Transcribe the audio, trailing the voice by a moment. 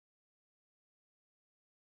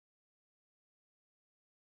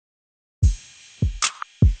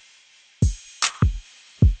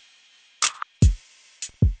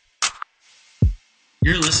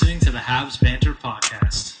You're listening to the Habs Banter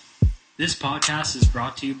podcast. This podcast is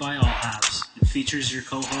brought to you by all Habs. It features your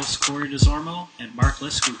co-hosts Corey DeZormo and Mark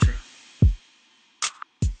Lescutra.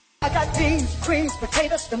 I got beans, greens,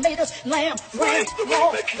 potatoes, tomatoes, lamb, ram,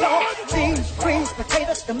 raw, beans, greens,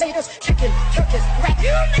 potatoes, tomatoes, chicken, turkeys, rat.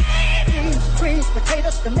 You name beans, greens,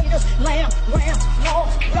 potatoes, tomatoes, lamb, ram, raw,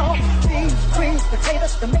 beans, greens,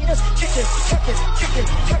 potatoes, tomatoes, chicken, turkeys,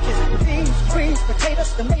 beans, greens,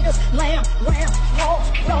 potatoes, tomatoes, lamb, ram, raw,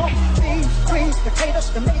 beans, greens, potatoes,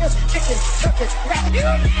 tomatoes, chicken, turkeys, rat. You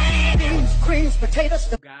name beans, greens, potatoes.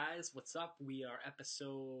 Guys, what's up? We are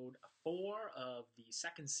episode 4 of the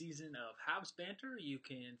second season of Habs Banter. You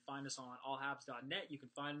can find us on allhabs.net. You can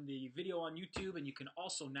find the video on YouTube, and you can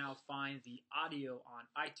also now find the audio on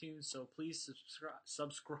iTunes. So please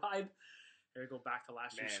subscribe. There we go, back to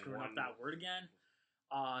last year, screwing up that word again.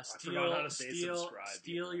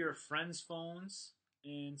 Steal your friends' phones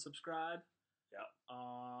and subscribe. Yep.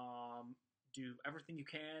 Do everything you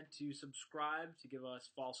can to subscribe to give us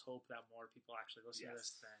false hope that more people actually listen to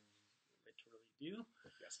this than literally do.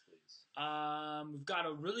 Yes, please. We've got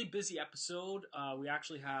a really busy episode. We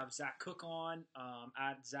actually have Zack Cook on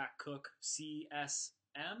at Zack Cook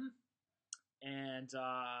CSM, and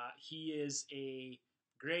he is a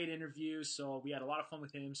great interview. So we had a lot of fun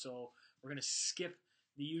with him. So we're gonna skip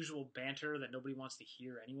the usual banter that nobody wants to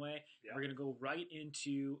hear anyway. Yep. We're gonna go right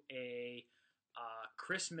into a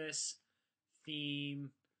Christmas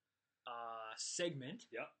theme segment.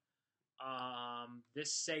 Yep.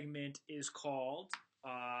 This segment is called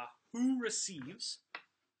Who Receives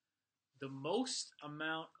the Most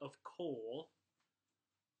Amount of Coal?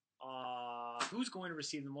 Who's going to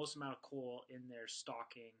receive the most amount of coal in their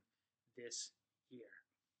stocking this year?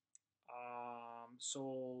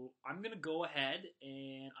 So I'm going to go ahead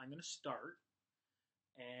and I'm going to start.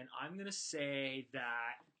 And I'm going to say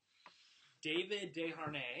that David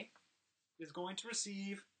Desharnais is going to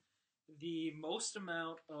receive the most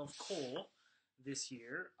amount of coal this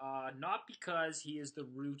year, not because he is the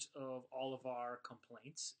root of all of our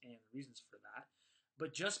complaints and reasons for that,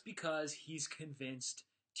 but just because he's convinced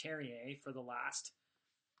Terrier for the last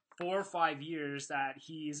 4 or 5 years that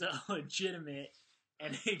he's a legitimate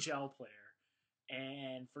NHL player.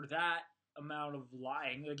 And for that amount of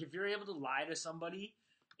lying, like if you're able to lie to somebody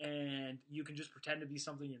and you can just pretend to be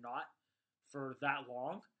something you're not for that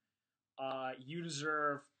long, you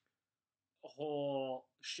deserve a whole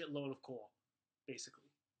shitload of coal, basically.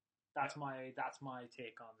 That's my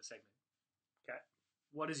take on the segment. Okay.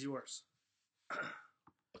 What is yours?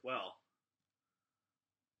 Well,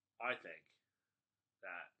 I think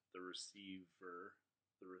that the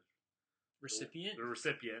recipient.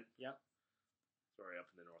 Yep. Sorry, up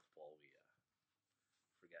in the North Pole, we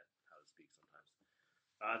forget how to speak sometimes.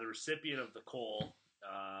 The recipient of the coal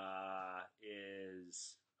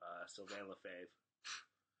is Sylvain Lefebvre.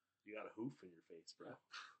 You got a hoof in your face, bro.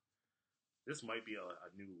 This might be a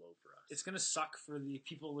new low for us. It's going to suck for the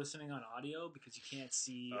people listening on audio because you can't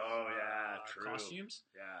see true. costumes.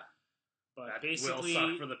 Yeah. But That basically, will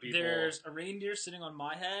suck for the people. There's a reindeer sitting on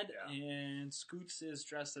my head, and Scoots is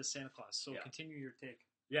dressed as Santa Claus. So continue your take.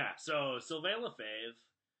 Yeah, so Sylvain Lefebvre,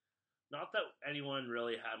 not that anyone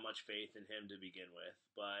really had much faith in him to begin with,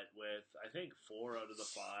 but with, I think, 4 out of the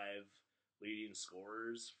 5 leading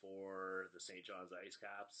scorers for the St. John's Ice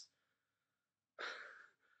Caps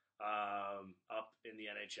up in the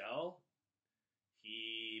NHL,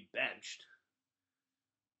 he benched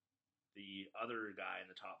the other guy in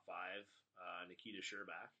the top 5, Nikita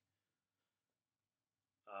Sherbak.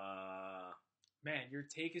 Man, your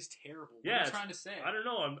take is terrible. What are you trying to say? I don't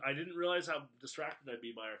know. I didn't realize how distracted I'd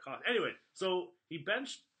be by our cost. Anyway, so he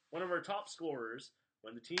benched one of our top scorers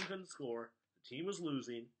when the team couldn't score. The team was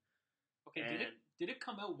losing. Okay, did it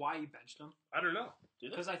come out why he benched him? I don't know.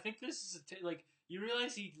 Because I think this is you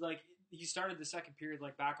realize he started the second period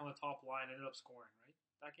back on the top line and ended up scoring, right?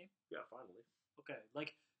 That game? Yeah, finally. Okay,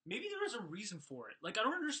 maybe there was a reason for it. I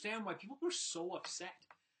don't understand why people were so upset.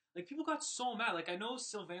 People got so mad. I know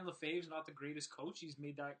Sylvain Lefebvre's not the greatest coach. He's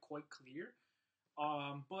made that quite clear.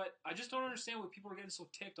 But I just don't understand what people are getting so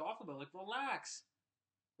ticked off about. Relax.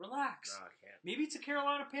 Relax. No, I can't. Maybe it's a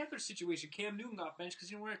Carolina Panthers situation. Cam Newton got benched because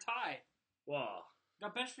he didn't wear a tie. Well.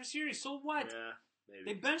 Got benched for a series. So what? Yeah, maybe.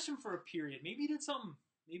 They benched him for a period. Maybe he did something.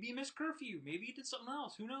 Maybe he missed curfew. Maybe he did something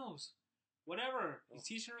else. Who knows? Whatever. He's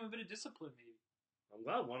teaching him a bit of discipline, maybe. I'm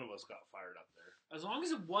glad one of us got fired up there. As long as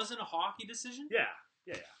it wasn't a hockey decision? Yeah.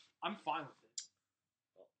 I'm fine with it.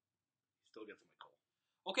 Well, he still gets my coal.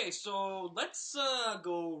 Okay, so let's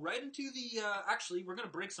go right into the... actually, we're going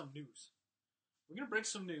to break some news.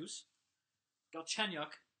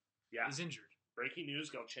 Galchenyuk is injured. Breaking news,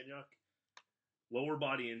 Galchenyuk lower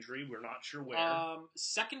body injury. We're not sure where.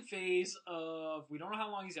 Second phase of, we don't know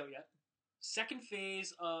how long he's out yet. Second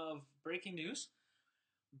phase of breaking news.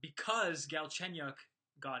 Because Galchenyuk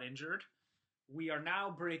got injured, we are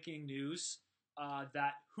now breaking news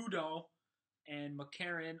that Hudon and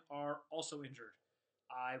McCarron are also injured.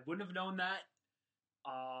 I wouldn't have known that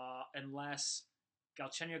unless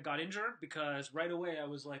Galchenyuk got injured, because right away I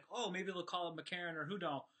was like, oh, maybe they'll call it McCarron or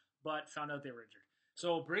Hudon, but found out they were injured.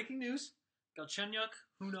 So breaking news, Galchenyuk,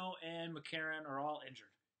 Hudon, and McCarron are all injured.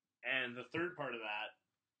 And the third part of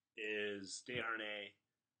that is Desharnais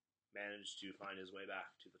managed to find his way back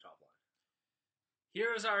to the top line.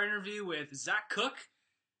 Here is our interview with Zack Cook.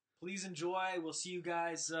 Please enjoy. We'll see you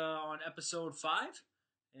guys on episode 5,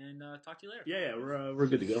 and talk to you later. Yeah, we're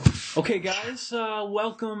good to go. Okay, guys,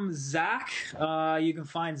 welcome Zack. You can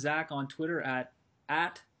find Zack on Twitter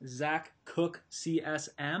at Zack Cook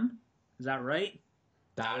CSM. Is that right?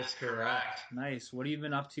 That is correct. Nice. What have you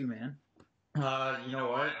been up to, man? You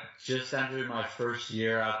know what? Just entered my first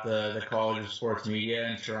year at the College of Sports Media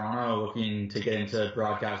in Toronto, looking to get into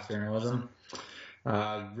broadcast journalism.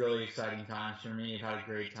 Really exciting times for me. I've had a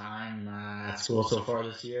great time at school so far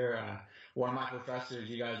this year. One of my professors,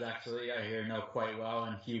 you guys actually, I hear, know quite well,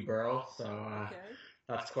 and Hugh Burrell. So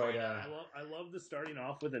that's quite a... I love the starting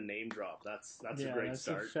off with a name drop. That's a great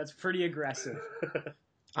start. That's pretty aggressive.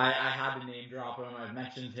 I had to name drop him. I've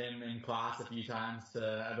mentioned him in class a few times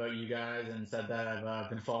about you guys and said that I've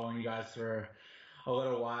been following you guys for a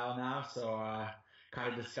little while now. So kind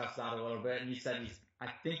of discussed that a little bit. And I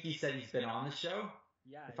think he said he's been on the show.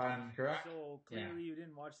 Yeah. If I'm correct. So clearly you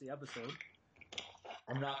didn't watch the episode.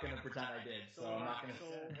 I'm not going to pretend I did. So I'm not going to. So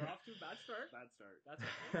we're off to a bad start. That's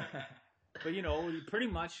Okay. But you pretty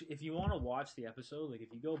much, if you want to watch the episode, like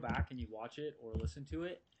if you go back and you watch it or listen to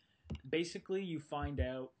it, basically you find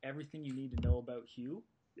out everything you need to know about Hugh,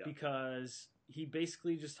 because he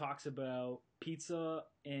basically just talks about pizza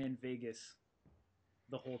and Vegas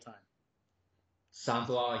the whole time. Sounds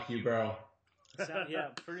a lot like Hugh Burrell. Yeah,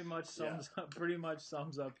 pretty much sums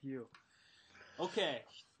up Hugh. Okay,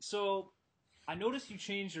 so I noticed you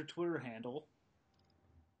changed your Twitter handle.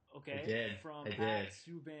 Okay, I did. From I did. at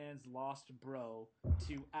Subban's Lost Bro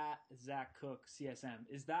to at Zack Cook CSM.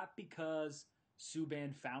 Is that because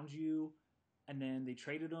Subban found you and then they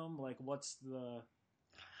traded him? Like, what's the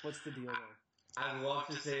deal there? I'd love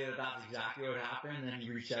to say that that's exactly what happened, and he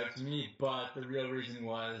reached out to me, but the real reason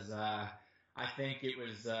was I think it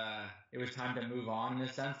was time to move on in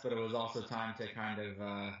a sense, but it was also time to kind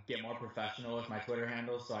of get more professional with my Twitter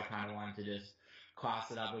handle, so I kind of wanted to just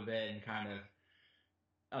class it up a bit and kind of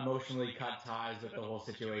emotionally cut ties with the whole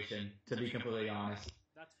situation, to be completely honest.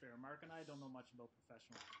 That's fair. Mark and I don't know much about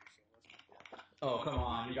professional, so let's not. Oh, come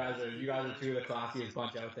on. You guys are two of the classiest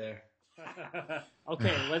bunch out there.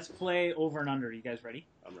 Okay, let's play over and under. You guys ready?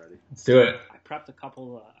 I'm ready. Let's do it. I prepped a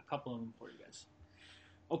couple of them for you guys.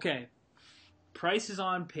 Okay. Price is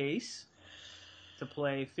on pace to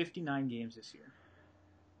play 59 games this year.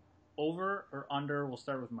 Over or under? We'll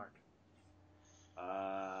start with Mark.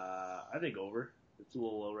 I think over. It's a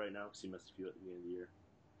little low right now because he missed a few at the beginning of the year.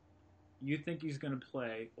 You think he's going to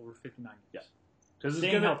play over 59 games?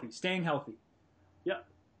 Yeah. Staying healthy. Yeah.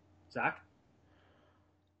 Zach?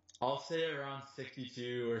 I'll say around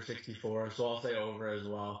 62 or 64, so I'll say over as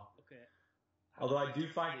well. Okay. Although I do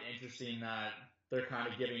find it interesting that they're kind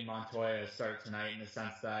of giving Montoya a start tonight in the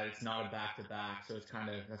sense that it's not a back-to-back, so that's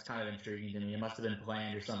kind of intriguing to me. It must have been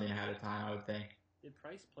planned or something ahead of time, I would think. Did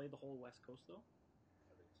Price play the whole West Coast, though?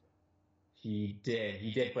 I think so. He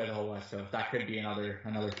did play the whole West Coast. That could be another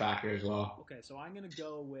factor as well. Okay, so I'm going to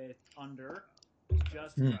go with under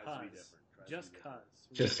just Hmm. because. Just because.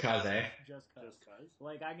 Just cause, eh? Just because. Just cause.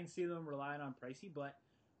 Like, I can see them relying on Pricey, but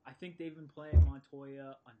I think they've been playing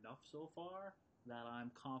Montoya enough so far that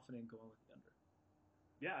I'm confident going with the under.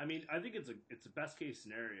 Yeah, I mean, I think it's a best case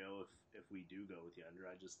scenario if we do go with the under.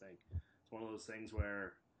 I just think it's one of those things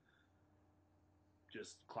where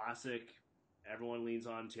just classic. Everyone leans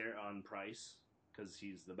on Price because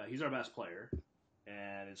he's our best player,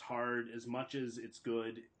 and it's hard as much as it's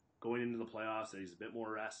good going into the playoffs that he's a bit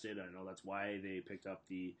more rested. I know that's why they picked up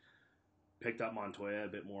Montoya, a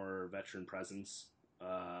bit more veteran presence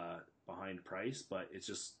behind Price, but it's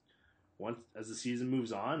just once as the season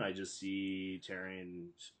moves on, I just see Therrien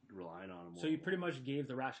relying on him. So you pretty much gave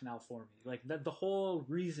the rationale for me, like the whole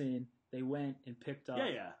reason they went and picked up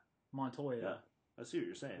Montoya. I see what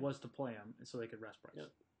you're saying. Was to play him so they could rest Price. Yeah.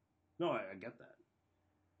 No, I get that.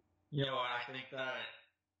 You know what? I think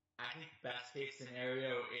best case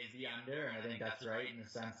scenario is the under, and I think that's right in the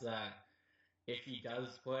sense that if he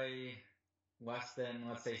does play less than,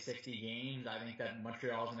 let's say, 60 games, I think that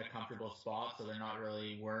Montreal's in a comfortable spot, so they're not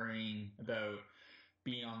really worrying about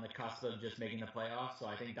being on the cusp of just making the playoffs. So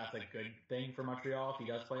I think that's a good thing for Montreal if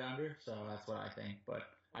he does play under. So that's what I think. But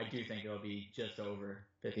I do think it'll be just over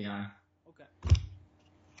 59. Okay.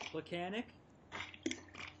 Plekanec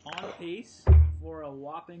on pace for a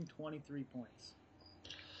whopping 23 points.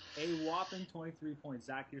 A whopping 23 points.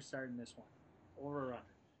 Zach, you're starting this one. Over or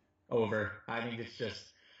under? Over. I think it's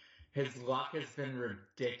just his luck has been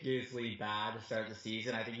ridiculously bad to start the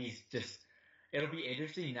season. I think he's just. It'll be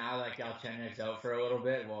interesting now that Galchenyuk's out for a little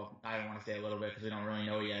bit. Well, I don't want to say a little bit because we don't really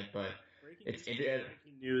know yet, but breaking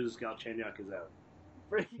news: Galchenyuk is out.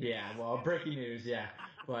 Breaking news, yeah.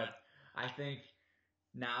 But I think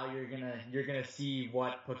now you're gonna see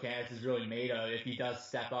what Plekanec is really made of if he does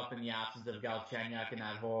step up in the absence of Galchenyuk and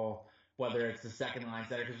that whole, whether it's the second line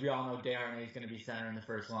center, because we all know Desharnais is going to be center in the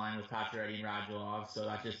first line with Pacioretty and Radulov, so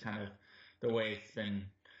that's just kind of the way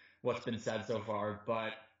what's been said so far.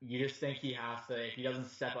 But you just think he has to, if he doesn't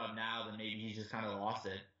step up now, then maybe he's just kind of lost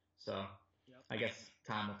it. So I guess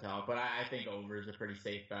time will tell. But I think over is a pretty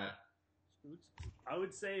safe bet. I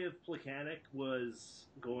would say if Plekanec was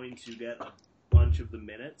going to get a bunch of the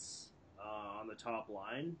minutes on the top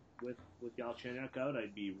line with Galchenyuk out,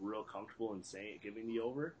 I'd be real comfortable in giving the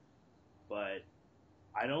over. But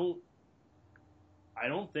I don't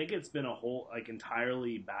think it's been a whole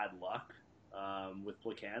entirely bad luck with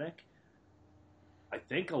Plekanec. I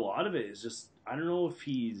think a lot of it is just I don't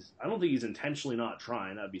think he's intentionally not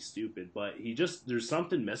trying. That'd be stupid. But there's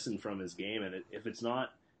something missing from his game, and if it's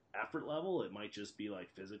not effort level, it might just be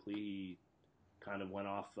physically he kind of went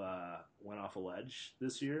off a ledge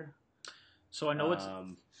this year. So I know it's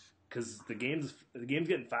because the game's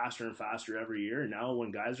getting faster and faster every year. And now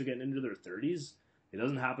when guys are getting into their 30s, it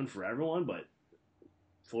doesn't happen for everyone, but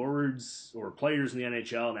forwards or players in the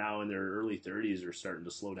NHL now in their early 30s are starting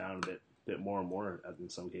to slow down a bit more and more in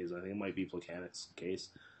some cases. I think it might be Plekanec's case.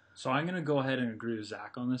 So I'm going to go ahead and agree with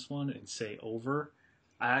Zach on this one and say over.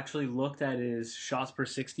 I actually looked at his shots per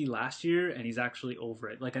 60 last year, and he's actually over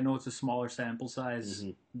it. I know it's a smaller sample size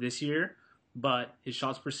this year, but his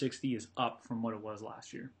shots per 60 is up from what it was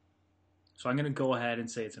last year. So I'm going to go ahead and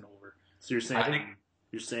say it's an over. So you're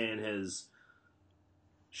saying his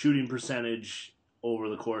shooting percentage over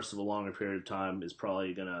the course of a longer period of time is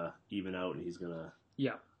probably going to even out, and he's going to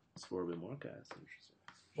score a bit more. Okay, that's interesting.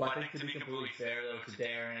 Well, I think to be completely fair, though, to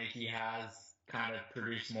Darren, he has kind of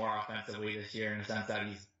produced more offensively this year in the sense that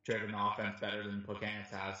he's driven offense better than Plekanec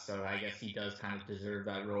has, so I guess he does kind of deserve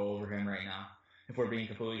that role over him right now, if we're being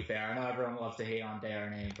completely fair. I know everyone loves to hate on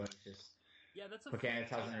Darren, but it's just Plekanec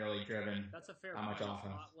hasn't really driven that much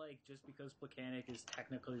offense. It's not just because Plekanec is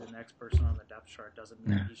technically the next person on the depth chart doesn't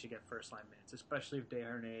mean he should get first-line minutes, especially if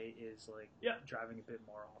Desharnais is driving a bit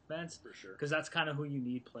more offense. For sure. Because that's kind of who you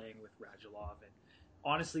need playing with Radulov. And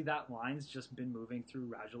honestly, that line's just been moving through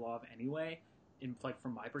Radulov anyway.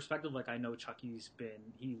 From my perspective, I know Chucky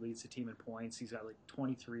leads the team in points. He's got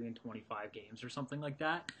 23 and 25 games or something like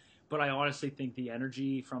that. But I honestly think the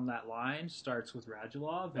energy from that line starts with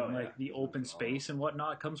Radulov, and the open space and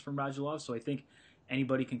whatnot comes from Radulov. So I think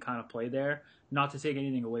anybody can kind of play there. Not to take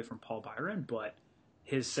anything away from Paul Byron, but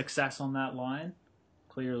his success on that line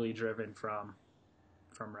clearly driven from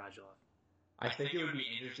Radulov. I think it would be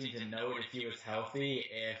interesting to note if he was healthy,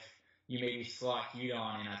 if you maybe slot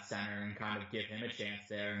Hudon in at center and kind of give him a chance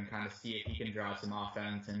there and kind of see if he can drive some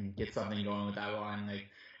offense and get something going with that line.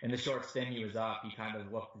 In the short stint he was up, he kind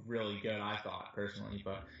of looked really good, I thought, personally.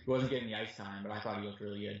 But he wasn't getting the ice time, but I thought he looked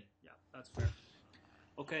really good. Yeah, that's fair.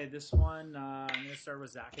 Okay, this one, I'm going to start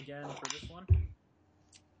with Zach again for this one.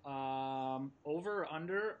 Over or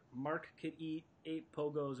under, Mark could eat 8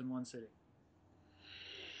 pogos in one sitting.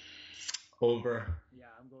 Over. Yeah,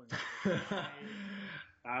 I'm going over.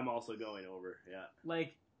 I'm also going over, yeah.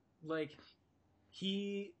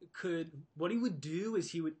 He could, what he would do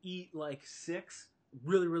is he would eat 6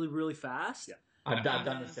 really, really, really fast. Yeah. I've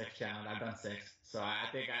done the 6 challenge. I've done 6. So I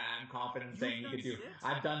think I'm confident saying he could do. 6?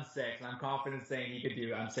 I've done 6. And I'm confident saying he could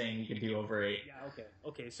do. I'm saying he could do over 8. Yeah,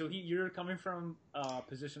 okay. So you're coming from a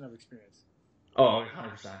position of experience. Oh,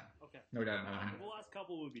 100%. Okay. No doubt in my mind. The last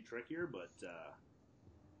couple would be trickier, but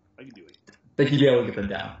I can do it. I think you'd be able to get them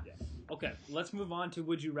down. Yeah. Okay, let's move on to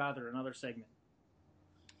Would You Rather, another segment.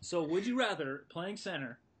 So, would you rather, playing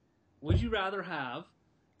center, would you rather have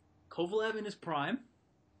Kovalev in his prime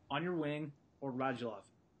on your wing or Radulov?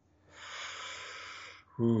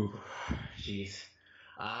 Ooh, jeez.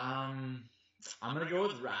 I'm going to go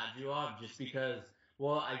with Radulov just because,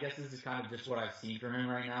 well, I guess this is kind of just what I've seen from him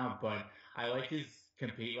right now, but I like his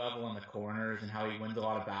compete level in the corners and how he wins a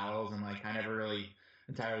lot of battles, and I never really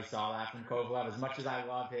entirely saw that from Kovalev. As much as I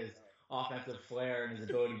love his offensive flair and his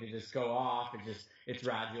ability to just go off, it's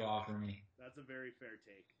Radulov for me. That's a very fair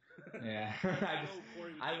take. Yeah,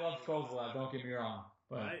 I love Kovalev. Don't get me wrong,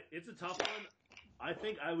 but it's a tough one. I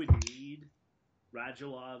think I would need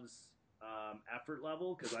Radulov's effort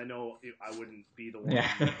level because I know I wouldn't be the one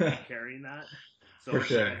carrying that. So for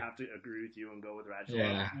sure. I have to agree with you and go with Radulov.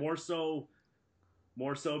 Yeah.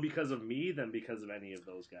 More so because of me than because of any of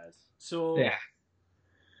those guys. So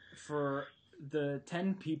for the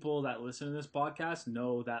 10 people that listen to this podcast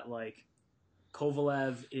know that like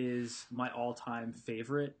Kovalev is my all-time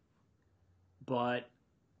favorite, but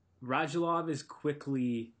Radulov is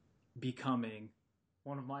quickly becoming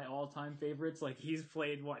one of my all-time favorites. Like he's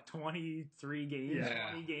played 23 games,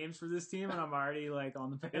 20 games for this team, and I'm already like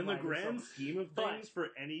on the in the grand scheme of things for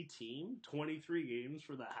any team. 23 games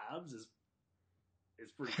for the Habs is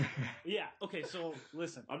pretty good. Yeah. Okay. So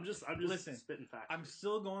listen, I'm just spitting facts. I'm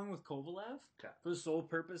still going with Kovalev for the sole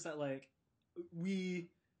purpose that like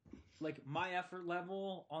my effort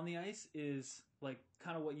level on the ice is like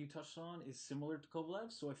kind of what you touched on is similar to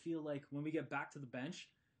Kovalev. So I feel like when we get back to the bench,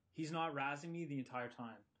 he's not razzing me the entire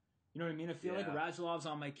time. You know what I mean? I feel like Radulov's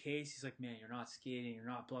on my case. He's like, man, you're not skating, you're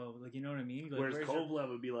not blah, blah. Like, you know what I mean? Like, whereas Kovalev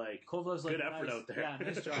would be like, Kovalev's good like, effort nice, out there. Yeah,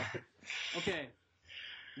 nice job. Okay.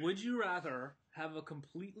 Would you rather have a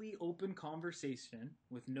completely open conversation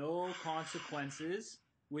with no consequences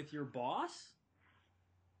with your boss,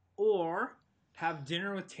 or have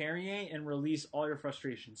dinner with Terrier and release all your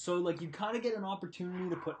frustration? So, like, you kind of get an opportunity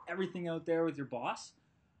to put everything out there with your boss,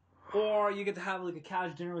 or you get to have, like, a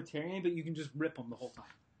casual dinner with Terrier, but you can just rip him the whole time.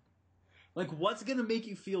 Like, what's going to make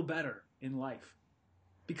you feel better in life?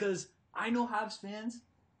 Because I know Habs fans,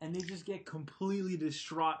 and they just get completely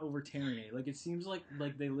distraught over Terrier. Like, it seems like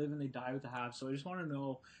they live and they die with the Habs. So I just want to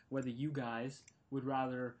know whether you guys would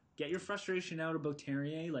rather get your frustration out about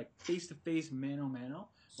Terrier, like face-to-face, mano-mano,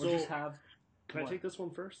 or just have... Can I take this one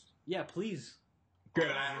first? Yeah, please. Good.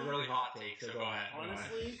 I have a really hot take, so go ahead.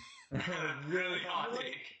 Honestly, really hot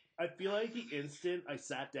take. I feel like the instant I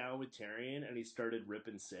sat down with Tyrion and he started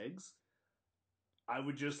ripping cigs, I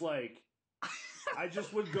would just like... I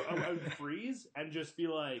just would go. I would freeze and just be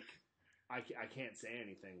like, I can't say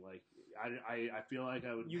anything. Like I feel like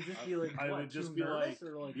I would. You just be like, I what, would just too be like,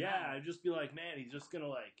 like yeah. I'd just be like, man, he's just gonna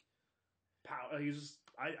like, pow. He's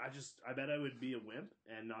just. I bet I would be a wimp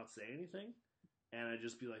and not say anything, and I'd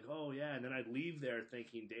just be like, oh yeah, and then I'd leave there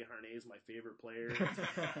thinking Desharnais is my favorite player,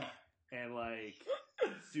 and like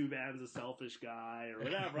Subban's a selfish guy or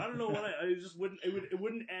whatever. I don't know what I just wouldn't. It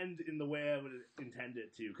wouldn't end in the way I would intend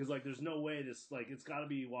it to, because like there's no way this like it's got to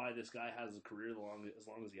be why this guy has a career as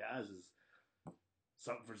long as he has is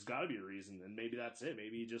something. There's got to be a reason, and maybe that's it.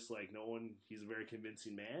 Maybe just like he's a very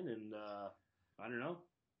convincing man, and I don't know.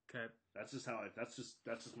 Okay, that's just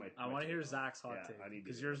my. I want to hear Zach's hot take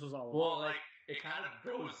because yours was all. Well, like it kind of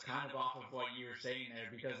goes kind of off of what you were saying there,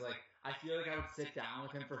 because like I feel like I would sit down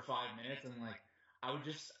with him for 5 minutes and like. I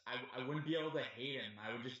wouldn't be able to hate him.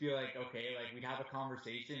 I would just be like, okay, like we'd have a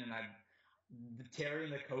conversation, and Terry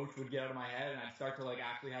and the coach would get out of my head, and I'd start to like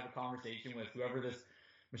actually have a conversation with whoever this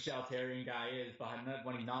Michel Terrien guy is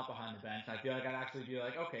when he's not behind the bench. I feel like I'd actually be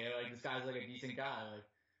like, okay, like this guy's like a decent guy. Like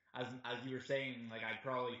as you were saying, like I'd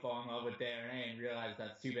probably fall in love with Darren and realize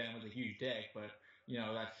that Subban was a huge dick, but you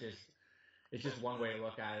know it's just one way to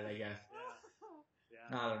look at it, I guess.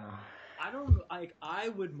 Yeah. I don't know. I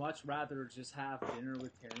would much rather just have dinner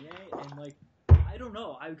with Terrier, and like I don't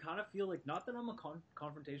know. I kind of feel like, not that I'm a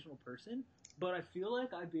confrontational person, but I feel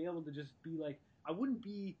like I'd be able to just be like, I wouldn't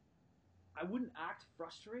act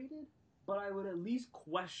frustrated, but I would at least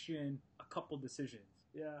question a couple decisions.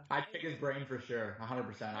 Yeah, I'd pick his brain for sure,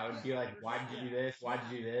 100%. I would be like, why did you do this? Why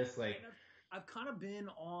did you do this? Like, I've kind of been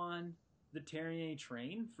on the Terrier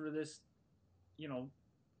train for this,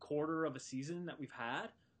 quarter of a season that we've had.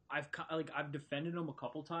 I've defended him a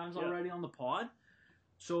couple times already on the pod,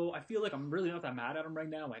 so I feel like I'm really not that mad at him right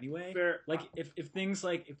now. Anyway, fair. Like if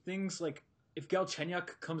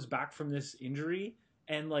Galchenyuk comes back from this injury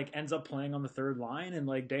and like ends up playing on the third line, and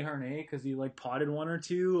like Desharnais, because he like potted one or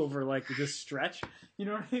two over like this stretch, you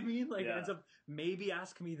know what I mean? Like ends up maybe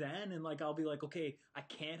ask me then, and like I'll be like, okay, I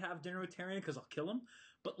can't have dinner with Terrien because I'll kill him,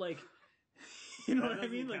 but like. You know what I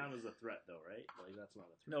mean? That doesn't count as a threat, though, right? Like that's not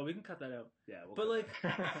a threat. No, we can cut that out. Yeah, but like,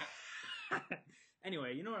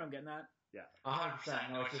 anyway, you know what I'm getting at? Yeah, 100%.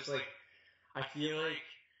 No, it's just like I feel like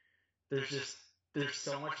there's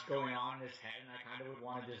so much going on in his head, and I kind of would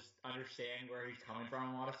want to just understand where he's coming from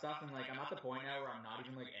and a lot of stuff. And like, I'm at the point now where I'm not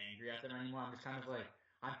even like angry at them anymore. I'm just kind of like,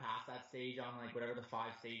 I'm past that stage on like whatever the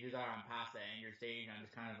 5 stages are. I'm past the anger stage. I'm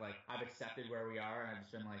just kind of like, I've accepted where we are, and I've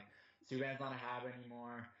just been like, Subban's not a Hab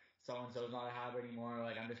anymore. So-and-so's not a Hab anymore.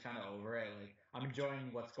 Like, I'm just kind of over it. Like, I'm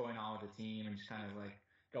enjoying what's going on with the team and just kind of, like,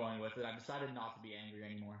 going with it. I've decided not to be angry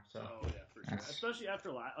anymore. So. Oh yeah, for sure. Especially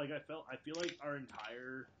after I feel like our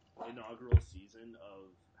entire inaugural season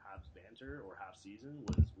of Habs Banter or half season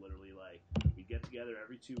was literally like we'd get together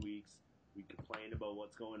every 2 weeks, we'd complain about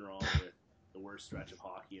what's going wrong with the worst stretch of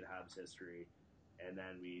hockey in Habs history, and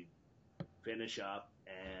then we'd finish up,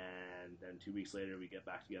 and then 2 weeks later we get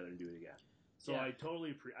back together and do it again. So I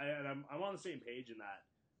totally I'm on the same page in that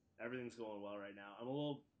everything's going well right now.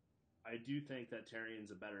 I do think that Therrien's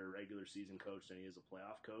a better regular season coach than he is a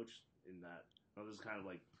playoff coach. In that, this is kind of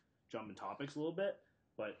like jumping topics a little bit,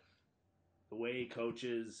 but the way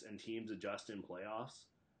coaches and teams adjust in playoffs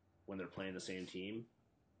when they're playing the same team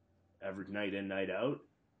every night in, night out,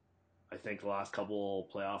 I think the last couple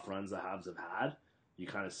playoff runs the Habs have had, you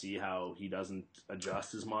kind of see how he doesn't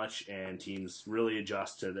adjust as much, and teams really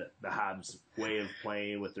adjust to the Habs' way of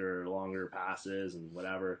playing with their longer passes and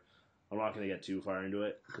whatever. I'm not going to get too far into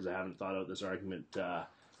it because I haven't thought out this argument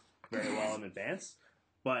very well in advance.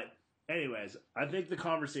 But anyways, I think the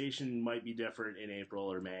conversation might be different in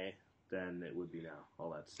April or May than it would be now.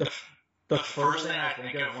 All that stuff. The first thing I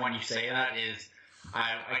think of when you say that is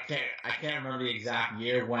I can't remember the exact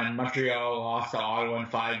year when Montreal lost to Ottawa in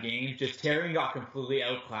 5 games. Just Therrien got completely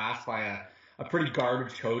outclassed by a pretty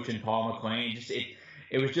garbage coach in Paul McLean.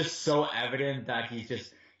 It was just so evident that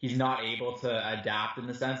he's not able to adapt in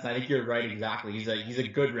the sense. And I think you're right exactly. He's a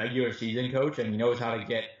good regular season coach and he knows how to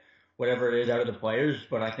get whatever it is out of the players,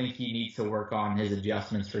 but I think he needs to work on his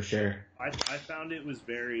adjustments for sure. I found it was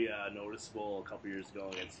very noticeable a couple years ago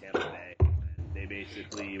against Tampa Bay. They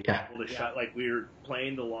basically were able to shut, like we were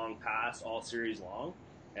playing the long pass all series long,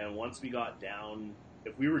 and once we got down,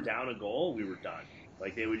 if we were down a goal, we were done.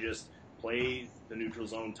 Like they would just play the neutral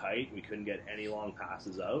zone tight. We couldn't get any long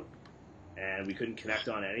passes out, and we couldn't connect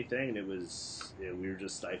on anything, and we were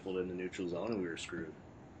just stifled in the neutral zone, and we were screwed.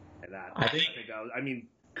 And I mean,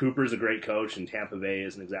 Cooper's a great coach, and Tampa Bay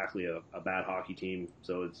isn't exactly a bad hockey team,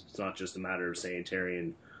 so it's not just a matter of saying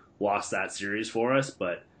Therrien lost that series for us,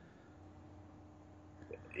 but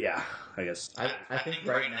yeah, I guess. I think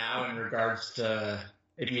right now, in regards to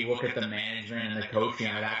if you look at the management and the coaching,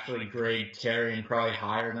 I'd actually grade Therrien probably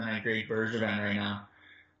higher than I grade Bergevin right now.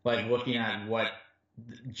 Like looking at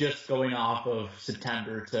just going off of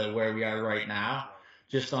September to where we are right now,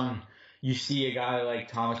 you see a guy like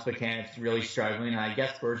Thomas Buchanan's really struggling, and I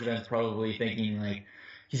guess Bergevin's probably thinking like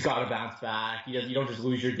he's got to bounce back. You don't just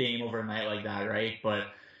lose your game overnight like that, right? But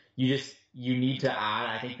you need to add.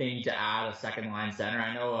 I think they need to add a second line center.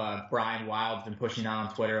 I know Brian Wild's been pushing that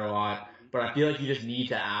on Twitter a lot, but I feel like you just need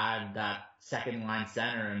to add that second line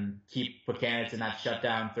center and keep Buchanan in that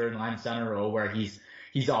shutdown third line center role where he's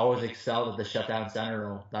always excelled at the shutdown center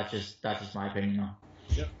role. That's just my opinion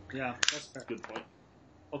though. Yep. Yeah, that's fair. Good point.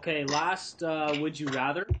 Okay, last would you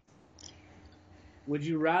rather? Would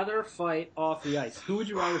you rather fight off the ice? Who would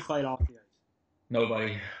you rather fight off the ice?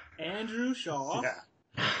 Nobody. Andrew Shaw. Yeah.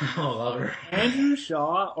 I love her. Andrew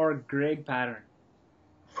Shaw or Greg Pattern?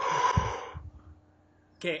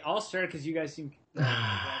 Okay, I'll start because you guys seem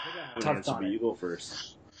tough But you go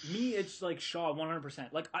first. Me, it's like Shaw 100%.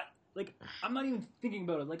 I'm not even thinking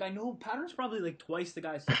about it. Like, I know Pattern's probably like twice the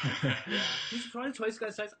guy's size. He's probably twice the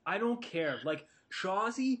guy's size. I don't care. Like,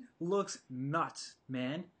 Shawzy looks nuts,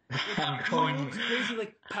 man. Like, he looks crazy.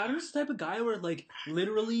 Like, Pattern's the type of guy where, like,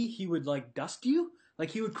 literally he would, like, dust you. Like,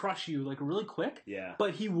 he would crush you, like, really quick. Yeah.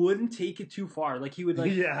 But he wouldn't take it too far. Like, he would,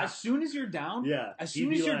 like, as soon as you're down,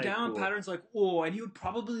 Cool. Pattern's like, oh, and he would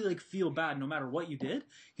probably, like, feel bad no matter what you did.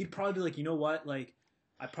 He'd probably be like, you know what, like,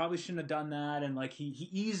 I probably shouldn't have done that, and like he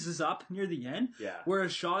eases up near the end. Yeah.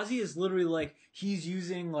 Whereas Shawzy is literally like he's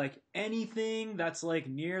using like anything that's like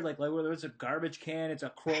near like whether it's a garbage can, it's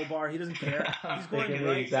a crowbar, he doesn't care. He's going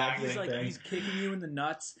right. He's like he's kicking you in the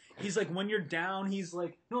nuts. He's like when you're down, he's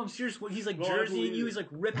like no, I'm serious. He's like jerseying you. He's like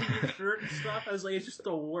ripping your shirt and stuff. I was like, it's just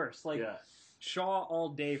the worst. Like Shaw all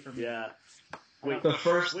day for me. Yeah. Wait, so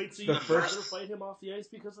you'd rather fight him off the ice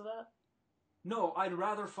because of that? No, I'd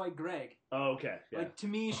rather fight Greg. Oh, okay. Yeah. Like, to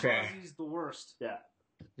me, Shawzy's the worst. Yeah.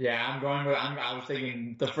 Yeah, I was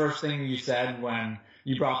thinking, the first thing you said when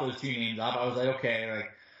you brought those two names up, I was like, okay,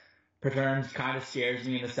 like, Patern's kind of scares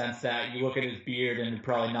me in the sense that you look at his beard and it'd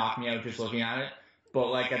probably knock me out just looking at it.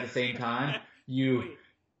 But, like, at the same time, you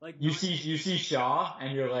see Shaw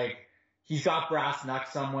and you're like, he's got brass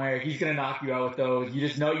knucks somewhere. He's gonna knock you out with those. You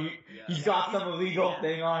just know he's got some illegal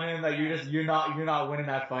thing on him that you're not winning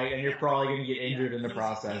that fight, and you're probably gonna get injured in the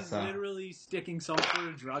process. He's literally sticking some sort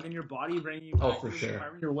of drug in your body, bringing you for sure.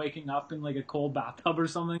 You're waking up in like a cold bathtub or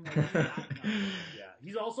something.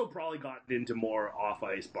 He's also probably gotten into more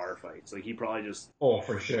off-ice bar fights. Like, he probably just... Oh,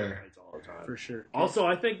 for sure. Fights all the time. For sure. Also,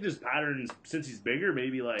 I think this pattern, since he's bigger,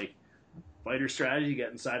 maybe, like, fighter strategy,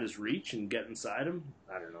 get inside his reach and get inside him.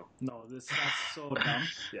 I don't know. No, that's so dumb.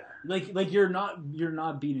 Yeah. Like you're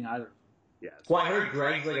not beating either. Yeah. Well, I heard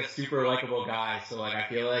Greg's like a super likable guy, so like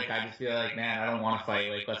I just feel like, man, I don't want to fight.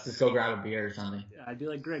 Like, let's just go grab a beer or something. Yeah, I'd be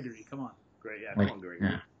like, Gregory, come on. Great, yeah, Like, come on,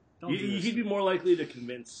 Gregory. yeah. He'd be more likely to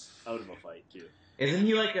convince out of a fight, too. Isn't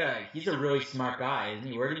he like he's a really smart guy,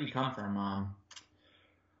 isn't he? Where did he come from?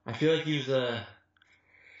 I feel like he's name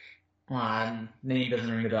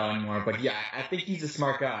doesn't ring a bell anymore, but yeah, I think he's a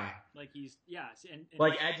smart guy. Like he's, yeah. And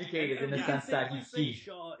like educated in the sense that he's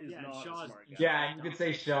Shaw is not a smart guy. Yeah, you could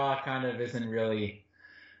say Shaw kind of isn't really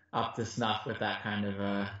up to snuff with that kind of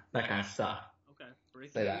stuff. Okay,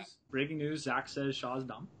 breaking news. Zach says Shaw's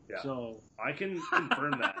dumb. Yeah. So I can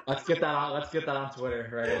confirm that. Let's get that on Twitter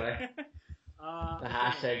right away. The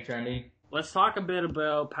hashtag trending. Let's talk a bit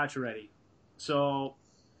about Pacioretty. So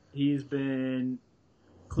he's been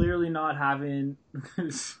clearly not having.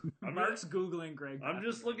 Mark's googling Greg. I'm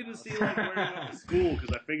just looking to see like where you went to school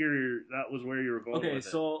because I figured that was where you were going. Okay, with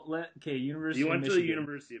so University. You went of to the Michigan.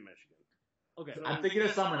 University of Michigan. Okay, I'm thinking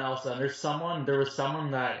of someone else. Then there was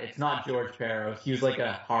someone that it's not George Peros. He was like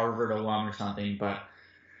a Harvard alum or something, but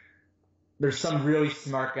there's some really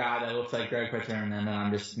smart guy that looks like Greg Paterno, and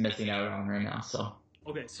I'm just missing out on right now. So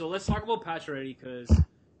okay, so let's talk about Pacioretty because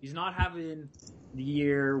he's not having the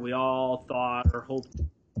year we all thought or hoped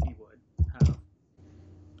he would have.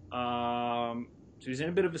 So he's in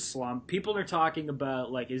a bit of a slump. People are talking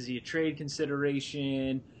about like, is he a trade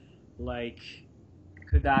consideration? Like,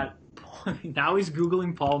 could that? Now he's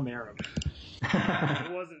googling Paul Marum.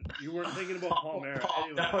 It wasn't. You weren't thinking about Paul Marum.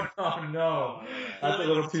 Anyway. No. That's a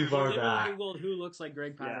little too far back. Googled who looks like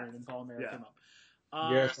Greg Paterno and Paul Marum came up.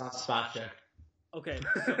 You're not spot check. Okay.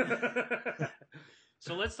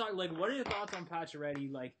 So let's talk. Like, what are your thoughts on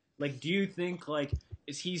Pacioretty? Like, do you think like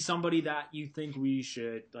is he somebody that you think we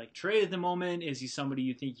should like trade at the moment? Is he somebody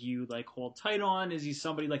you think you like hold tight on? Is he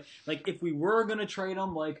somebody like if we were gonna trade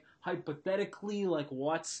him, like hypothetically, like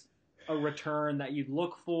what's a return that you'd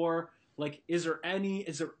look for? Like, is there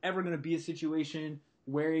ever going to be a situation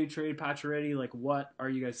where you trade Pacioretty? Like, what are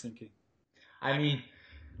you guys thinking? I mean,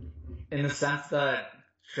 in the sense that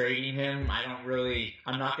trading him,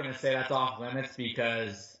 I'm not going to say that's off limits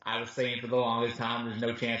because I was saying for the longest time there's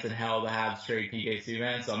no chance in hell to have trade PK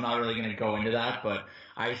Subban, so I'm not really going to go into that, but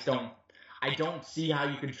I don't see how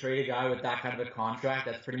you can trade a guy with that kind of a contract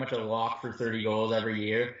that's pretty much a lock for 30 goals every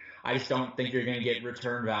year. I just don't think you're going to get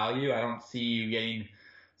return value. I don't see you getting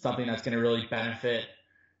something that's going to really benefit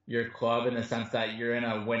your club in the sense that you're in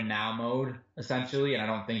a win now mode, essentially, and I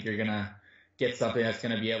don't think you're going to get something that's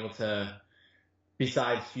going to be able to,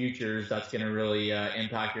 besides futures, that's going to really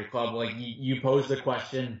impact your club. Like, you posed the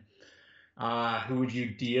question, who would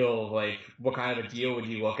you deal, like, what kind of a deal would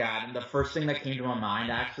you look at? And the first thing that came to my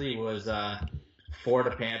mind, actually, was for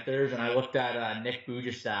the Panthers, and I looked at Nick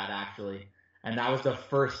Bujestad, actually. And that was the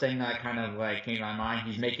first thing that kind of like came to my mind.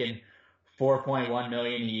 He's making $4.1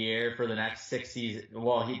 million a year for the next 6 seasons.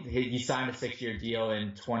 Well, he signed a 6-year deal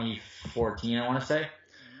in 2014, I want to say,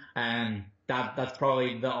 and that's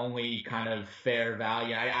probably the only kind of fair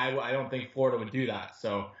value. I don't think Florida would do that.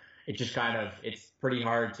 So it just it's pretty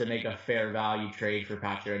hard to make a fair value trade for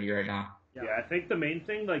Pacioretty right now. Yeah, I think the main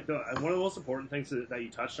thing, like one of the most important things that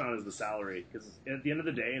you touched on is the salary, because at the end of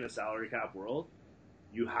the day, in a salary cap world,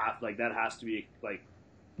 you have that has to be like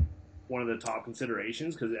one of the top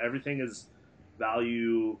considerations because everything is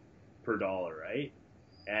value per dollar, right?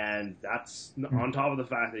 And that's on top of the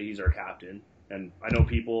fact that he's our captain. And I know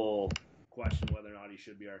people question whether or not he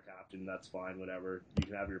should be our captain. That's fine, whatever. You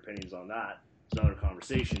can have your opinions on that. It's another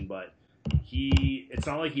conversation. But it's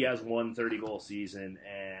not like he has one 30-goal season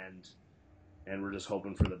and we're just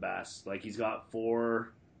hoping for the best. Like, he's got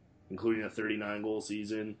 4, including a 39-goal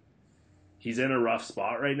season. He's in a rough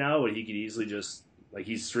spot right now, but he could easily just, like,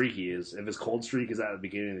 he's streaky. If his cold streak is at the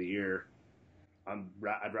beginning of the year,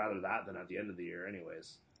 I'd rather that than at the end of the year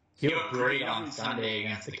anyways. He looked great on Sunday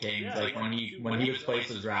against the Kings. Yeah, like, when he was placed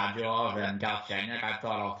with Radulov and Galchenyuk, I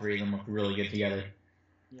thought all three of them looked really good together.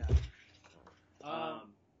 Yeah.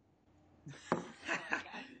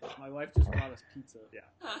 My wife just bought us pizza. Yeah.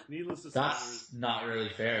 Needless to say, that's not really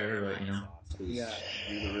fair, but, you know. Yeah.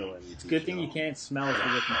 It's a good thing you can't smell it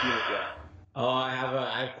through the computer. Yeah. Oh, I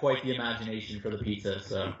have quite the imagination for the pizza,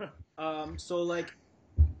 so. So, like,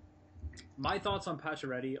 my thoughts on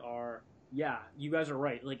Pacioretty are, yeah, you guys are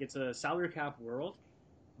right. Like, it's a salary cap world,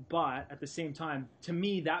 but at the same time, to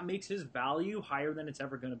me, that makes his value higher than it's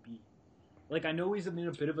ever going to be. Like, I know he's in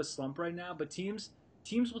a bit of a slump right now, but teams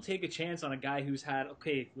teams will take a chance on a guy who's had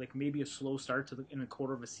maybe a slow start in a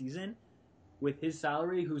quarter of a season with his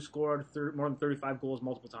salary, who scored more than 35 goals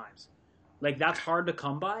multiple times. Like, that's hard to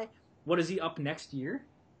come by. What is he up next year?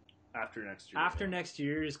 After next year. After next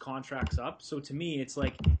year, his contract's up. So to me, it's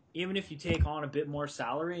like, even if you take on a bit more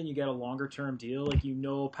salary and you get a longer term deal, like,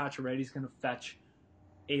 Pacioretty's going to fetch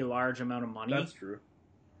a large amount of money. That's true.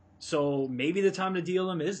 So maybe the time to deal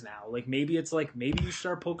him is now. Like, maybe it's like, maybe you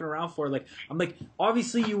start poking around for it. Like, I'm like,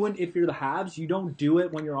 obviously you wouldn't, if you're the Habs, you don't do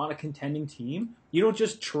it when you're on a contending team. You don't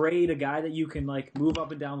just trade a guy that you can, like, move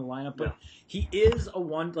up and down the lineup. But he is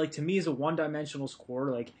to me, is a one-dimensional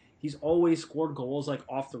scorer. Like, he's always scored goals, like,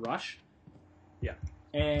 off the rush. Yeah.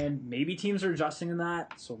 And maybe teams are adjusting in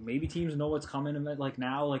that. So maybe teams know what's coming. And, like,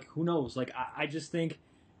 now, like, who knows? Like, I just think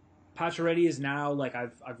Pacioretty is now, like,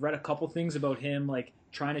 I've read a couple things about him, like,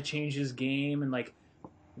 trying to change his game and, like,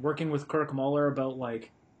 working with Kirk Muller about,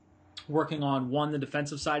 like, working on, one, the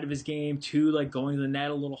defensive side of his game, two, like, going to the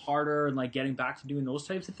net a little harder and, like, getting back to doing those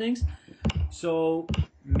types of things. So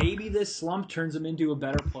maybe this slump turns him into a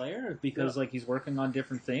better player because, like, he's working on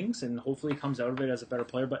different things and hopefully he comes out of it as a better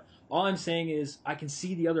player. But all I'm saying is I can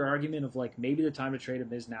see the other argument of, like, maybe the time to trade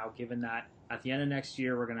him is now, given that at the end of next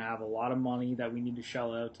year we're going to have a lot of money that we need to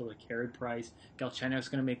shell out to the carried price. Galchenyuk's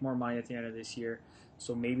going to make more money at the end of this year.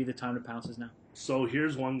 So maybe the time to pounce is now. So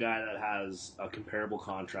here's one guy that has a comparable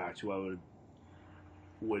contract who I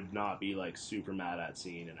would not be, like, super mad at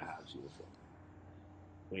seeing in a Habs uniform.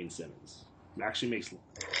 Wayne Simmons. He actually makes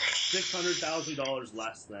 $600,000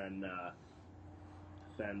 less than.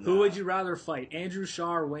 Who would you rather fight, Andrew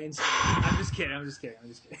Shaw or Wayne Simmons? I'm just kidding. I'm just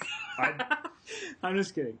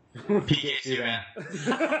kidding. PK Subban.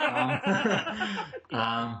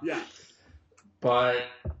 Yeah. But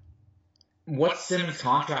what's Simmons'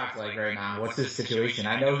 contract like right now? What's his situation?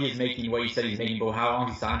 I know he's making what you said he's making, but how long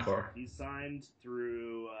is he signed for? He's signed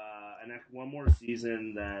through one more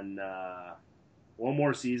season than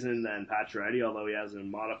Pacioretty, although he has a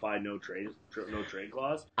modified no trade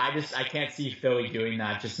clause. I can't see Philly doing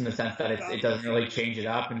that, just in the sense that it doesn't really change it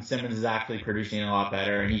up, and Simmons is actually producing a lot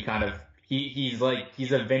better, and he's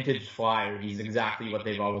a vintage flyer. He's exactly what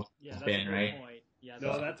they've always been, right? Point. Yeah,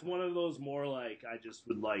 that's one of those more like I just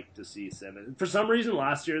would like to see Simmons. For some reason,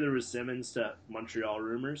 last year there was Simmons to Montreal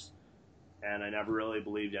rumors, and I never really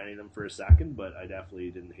believed any of them for a second, but I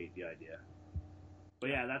definitely didn't hate the idea.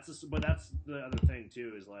 But yeah, that's the other thing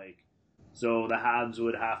too, is like, so the Habs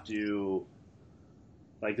would have to,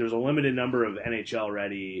 like, there's a limited number of NHL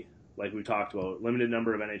ready, like we talked about, limited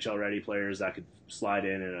number of NHL ready players that could slide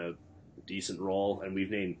in a decent role, and we've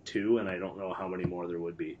named 2, and I don't know how many more there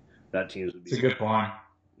would be. That teams would be. It's a good point.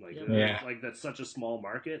 Like that's such a small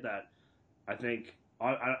market that I think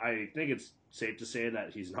it's safe to say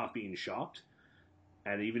that he's not being shopped.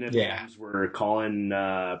 And even if teams were calling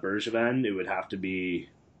Bergevin, it would have to be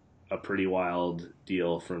a pretty wild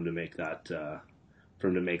deal for him to make that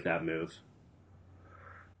move.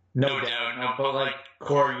 No doubt. No, but like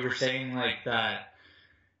Corey, you're saying like that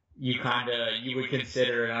you would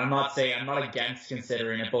consider it. I'm not against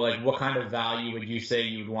considering it, but like what kind of value would you say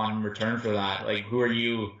you would want in return for that? Like who are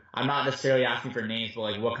you? I'm not necessarily asking for names, but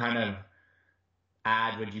like what kind of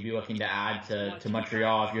add would you be looking to add to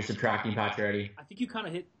Montreal if you're subtracting Pacioretty? I think you kind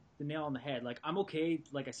of hit the nail on the head. Like, I'm okay,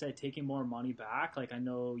 like I said, taking more money back. Like, I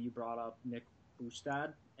know you brought up Nick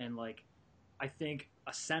Bustad, and, like, I think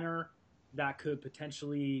a center that could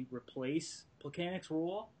potentially replace Plekanec's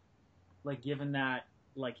role, like, given that,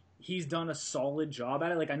 like, he's done a solid job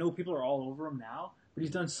at it. Like, I know people are all over him now, but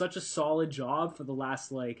he's done such a solid job for the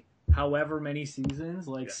last, like, however many seasons,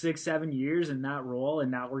 like 6-7 years in that role, and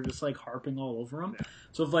now we're just like harping all over him.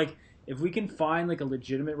 So if we can find like a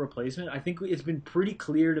legitimate replacement, I think it's been pretty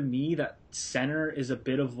clear to me that center is a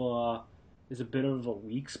bit of a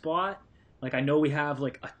weak spot. Like, I know we have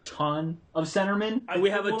like a ton of centermen, but we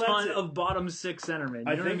have a ton of bottom 6 centermen.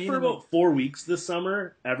 You know what I mean? For about 4 weeks this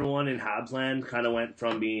summer, everyone in Habsland kind of went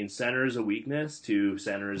from being center is a weakness to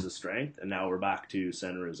center is a strength, and now we're back to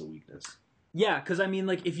center is a weakness. Yeah, because I mean,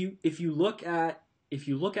 like, if you look at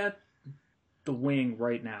the wing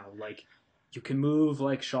right now, like, you can move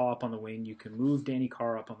like Shaw up on the wing, you can move Danny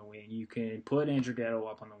Carr up on the wing, you can put Andrew Ghetto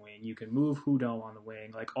up on the wing, you can move Hudon on the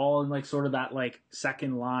wing, like all in like sort of that like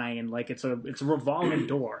second line, and like it's a revolving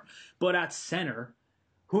door. But at center,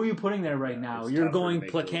 who are you putting there right now? You're going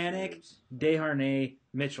Plekanec, Desharnais,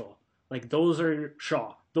 Mitchell. Like, those are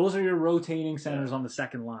Shaw. Those are your rotating centers on the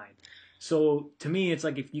second line. So, to me, it's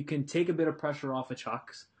like if you can take a bit of pressure off of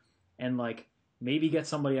Chucks and, like, maybe get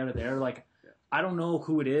somebody out of there. Like, I don't know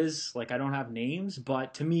who it is. Like, I don't have names.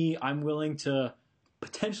 But to me, I'm willing to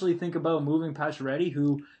potentially think about moving Pacioretty,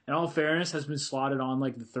 who, in all fairness, has been slotted on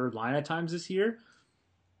like the third line at times this year,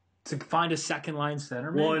 to find a second line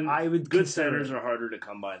centerman. Well, I would good consider centers it. are harder to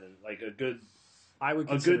come by than like a good. I would A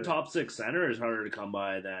consider good it. top six center is harder to come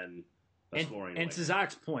by than a scoring. And winger. to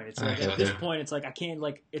Zach's point, it's like at this point, it's like I can't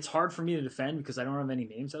like it's hard for me to defend because I don't have any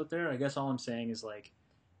names out there. I guess all I'm saying is like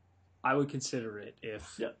I would consider it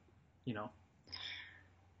if you know.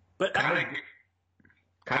 But kind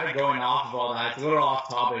of going off of all that, it's a little off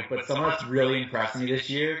topic, but someone that's really impressed me this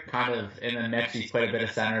year, kind of in the mix, he's played a bit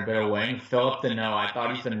of center, a bit of wing. Philip Deneau, I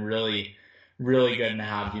thought he's been really, really good in the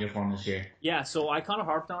Habs uniform this year. Yeah, so I kind of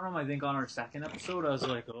harped on him, I think, on our second episode. I was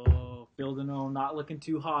like, oh, Phil Deneau not looking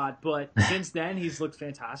too hot. But since then, he's looked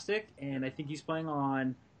fantastic, and I think he's playing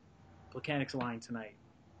on Plekanec's line tonight.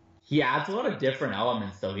 He adds a lot of different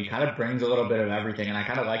elements, though. He kind of brings a little bit of everything, and I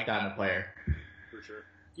kind of like that in a player. For sure.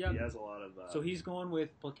 Yeah. He has a lot of... So he's going with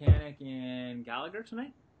Plekanec and Gallagher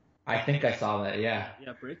tonight? I think I saw that, yeah.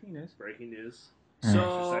 Yeah, breaking news. Breaking news.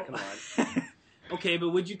 So, Second line. Okay, but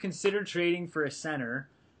would you consider trading for a center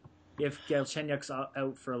if Galchenyuk's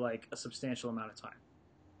out for like a substantial amount of time?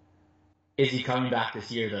 Is he coming back this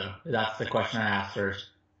year, though? That's the question I asked first.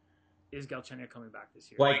 Is Galchenyuk coming back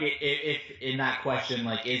this year? Like, if in that question,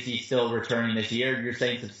 like, is he still returning this year? You're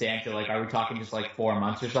saying substantial. Like, are we talking just like 4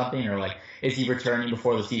 months or something? Or like, is he returning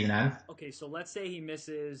before the season ends? Okay, so let's say he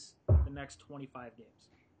misses the next 25 games.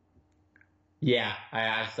 Yeah,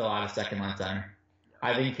 I still add a second line center.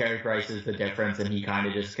 I think Carey Price is the difference, and he kind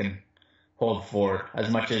of just can hold forward. As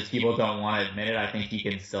much as people don't want to admit it, I think he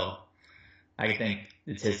can still. I think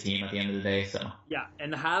it's his team at the end of the day. So yeah,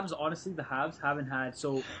 and the Habs, honestly, haven't had.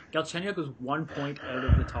 So Galchenyuk was 1 point out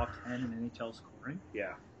of the top 10 in NHL scoring.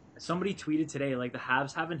 Yeah. Somebody tweeted today, like the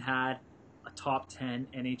Habs haven't had a top 10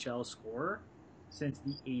 NHL scorer since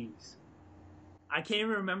the 80s. I can't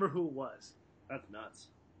even remember who it was. That's nuts.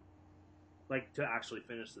 Like, to actually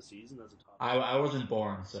finish the season as a top. I wasn't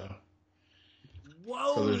born, so.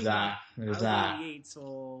 Whoa! So there's that. There's that. 88,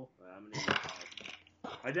 so I'm an 85.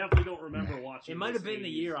 I definitely don't remember watching. It might have been the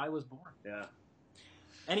year I was born. Yeah.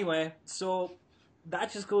 Anyway, so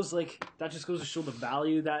that just goes to show the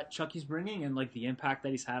value that Chucky's bringing and like the impact that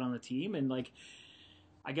he's had on the team, and like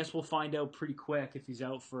I guess we'll find out pretty quick if he's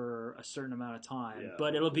out for a certain amount of time. Yeah,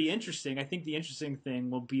 but it'll be interesting. I think the interesting thing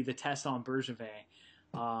will be the test on Bergevin.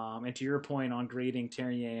 And to your point on grading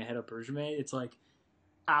Terrier ahead of Bergevin, it's like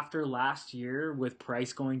after last year with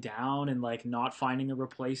Price going down and like not finding a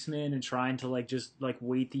replacement and trying to like just like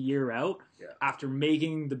wait the year out after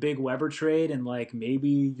making the big Weber trade, and like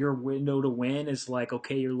maybe your window to win is like,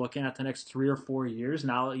 okay, you're looking at the next 3 or 4 years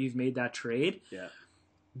now that you've made that trade. Yeah.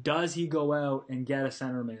 Does he go out and get a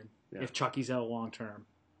centerman if Chucky's out long term?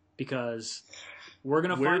 Because we're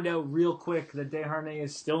going to find out real quick that Desharnais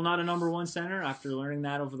is still not a number one center after learning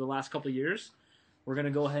that over the last couple of years. We're going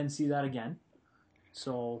to go ahead and see that again.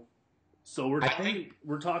 So we're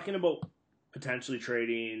talking about potentially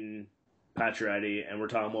trading Pacioretty, and we're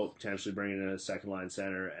talking about potentially bringing in a second line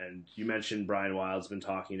center. And you mentioned Brian Wild's been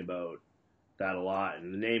talking about that a lot,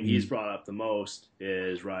 and the name he's brought up the most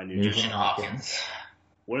is Ryan Nugent-Hopkins.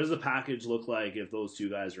 What does the package look like if those two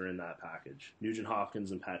guys are in that package?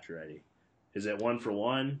 Nugent-Hopkins and Pacioretty. Is it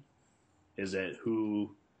 1-for-1? Is it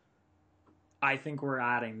who? I think we're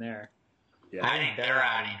adding there. Yeah. I think they're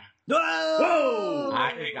adding. Whoa!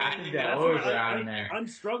 I think that Oilers are adding there. I'm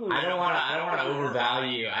struggling. I don't want to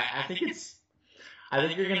overvalue. I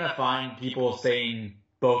think you're gonna find people saying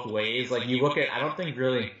both ways. Like you look at, I don't think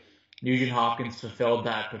really Nugent Hopkins fulfilled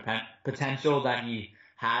that potential that he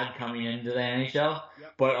had coming into the NHL.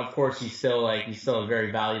 Yep. But of course, he's still a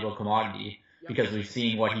very valuable commodity because we've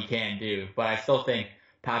seen what he can do. But I still think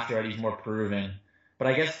Pacioretty's more proven. But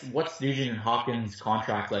I guess what's Nugent Hopkins'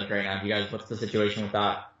 contract like right now? You guys, what's the situation with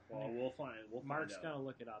that? Well, we'll find. Mark's gonna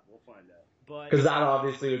look it up. We'll find out. Because that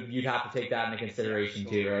obviously you'd have to take that into consideration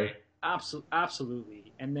too, right?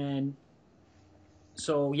 Absolutely. And then,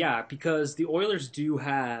 so yeah, because the Oilers do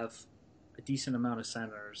have a decent amount of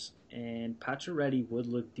centers, and Pacioretty would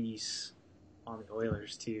look decent on the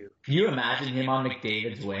Oilers too. Can you imagine him on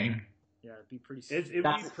McDavid's wing? Yeah, it'd be pretty.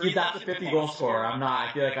 That's a 50-goal scorer.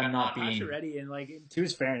 I feel like I'm not being. Pacioretty, and like to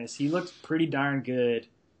his fairness, he looks pretty darn good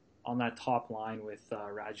on that top line with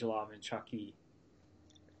Radulov and Chucky.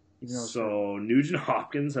 So Nugent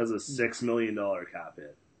Hopkins has a $6 million cap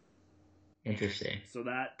hit. Interesting. So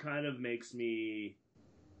that kind of makes me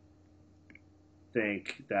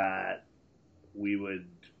think that we would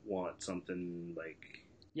want something like.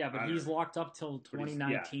 Yeah, but he's locked up till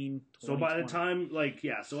 2019. Yeah. So by the time,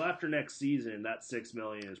 so after next season, that $6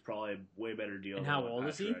 million is probably a way better deal. And how old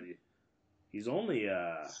is he? He's only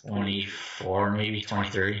 24, maybe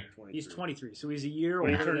 23. He's 23, so he's a year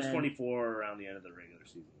He older turns than... 24 around the end of the regular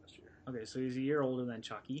season this year. Okay, so he's a year older than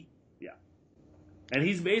Chucky. Yeah. And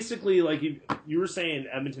he's basically, like, you were saying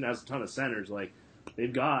Edmonton has a ton of centers. Like,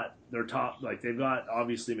 they've got their top, like, they've got,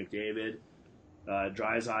 obviously, McDavid,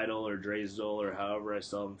 Draisaitl or Draisaitl or however I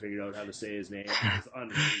still haven't figured out how to say his name. It's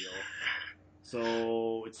unreal.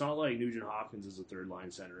 So it's not like Nugent Hopkins is a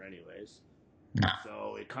third-line center anyways. No.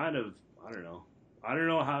 So it kind of, I don't know. I don't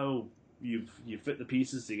know how you fit the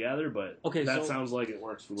pieces together, but that sounds like it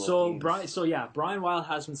works for both teams. Brian Wild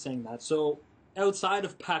has been saying that. So outside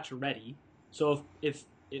of Pacioretty, so if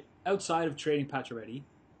outside of trading Pacioretty,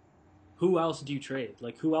 who else do you trade?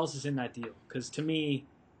 Like, who else is in that deal? Because to me,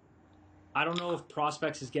 I don't know if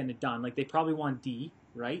Prospects is getting it done. Like, they probably want D,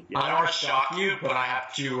 right? I don't want to shock you, but I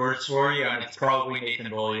have 2 words for you, and it's probably Nathan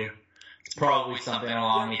Beaulieu. It's probably something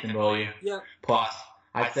along Nathan Beaulieu. Yeah. Plus,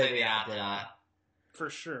 I'd say they add to that. For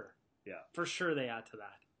sure. Yeah. For sure they add to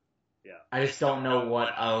that. Yeah. I just don't know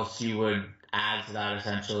what else you would add to that,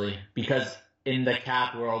 essentially. Because in the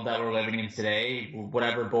cap world that we're living in today,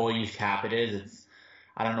 whatever Beaulieu's cap it is,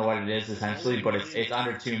 I don't know what it is, essentially, but it's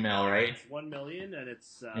under $2 million, right? It's $1 million, and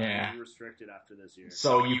it's restricted after this year.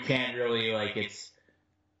 So you can't really,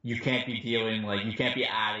 you can't be dealing, you can't be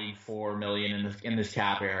adding $4 million in this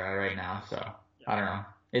cap era right now, so I don't know.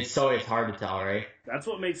 It's hard to tell, right? That's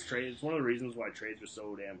what makes trades. It's one of the reasons why trades are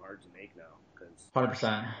so damn hard to make now.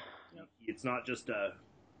 100%. It's not just a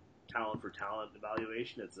talent for talent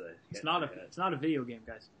evaluation. It's not a video game,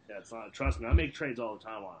 guys. Yeah, it's not. Trust me, I make trades all the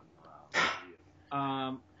time on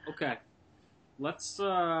video. Okay. Let's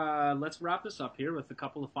wrap this up here with a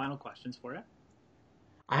couple of final questions for you.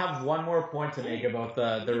 I have one more point to make about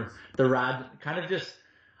the Rad.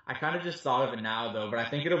 I kind of just thought of it now, though, but I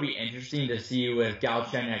think it'll be interesting to see with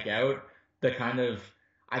Galchenyuk out,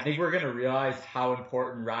 I think we're going to realize how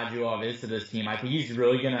important Radulov is to this team. I think he's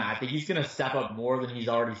going to step up more than he's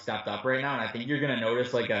already stepped up right now, and I think you're going to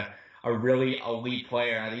notice, a really elite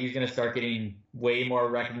player. I think he's going to start getting way more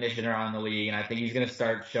recognition around the league, and I think he's going to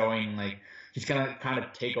start showing, he's going to kind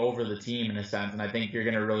of take over the team in a sense, and I think you're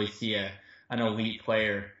going to really see an elite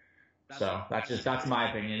player. That's my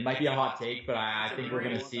opinion. It might be a hot take, but I think we're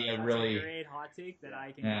going to see a really great hot take that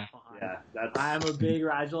I can get behind. Yeah, I'm a big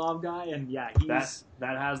Radulov guy, and that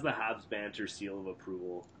has the Habs banter seal of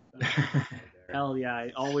approval. Hell yeah!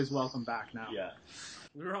 Always welcome back now. Yeah,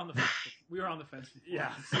 we were on the fence. Before.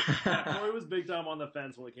 Yeah, Corey was big time on the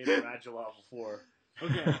fence when it came to Radulov before.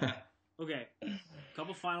 Okay.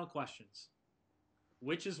 Couple final questions.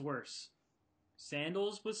 Which is worse,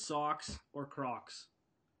 sandals with socks or Crocs?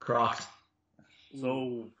 Crocs.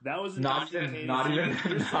 So that was not even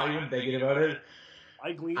thinking about it.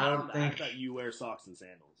 I gleaned from that you wear socks and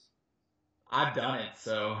sandals. I've done it,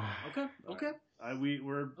 so okay.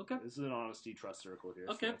 We're This is an honesty trust circle here.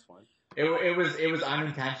 Okay, so that's fine. It was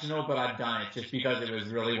unintentional, but I've done it just because it was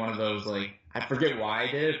really one of those I forget why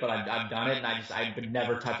I did it, but I've done it, and I would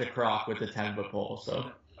never touch a Croc with a 10-foot pole. So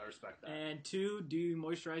I respect that. And 2, do you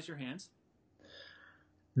moisturize your hands?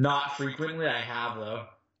 Not frequently. I have though.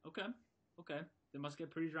 Okay. They must get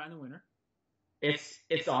pretty dry in the winter.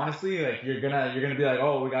 It's honestly you're gonna be like,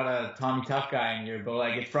 oh, we got a Tommy Tough guy in here,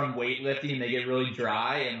 but it's from weightlifting, they get really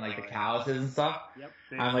dry and the calluses and stuff. Yep.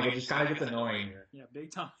 And it just kind of gets annoying. Yeah,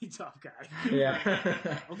 big Tommy Tough guy. Yeah.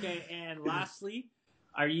 Okay, and lastly,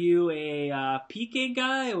 are you a PK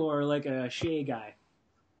guy or a Shea guy?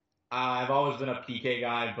 I've always been a PK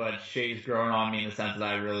guy, but Shea's grown on me in the sense that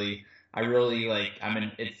I really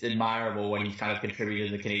it's admirable what he's kind of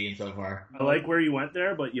contributed to the Canadiens so far. I like where you went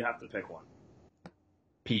there, but you have to pick one.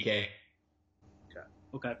 PK.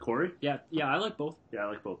 Okay. Corey? Yeah, I like both. Yeah, I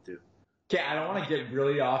like both too. Okay, I don't want to get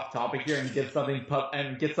really off topic here and get something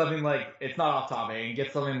it's not off topic and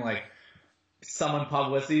get something someone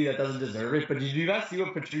publicity that doesn't deserve it. But did you guys see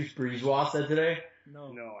what Patrice Brisebois said today?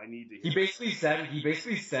 No, I need to hear. He basically said he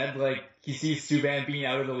sees Subban being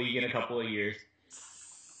out of the league in a couple of years.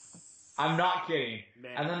 I'm not kidding.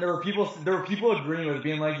 Man. And then there were people agreeing with it,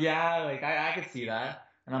 being I could see that.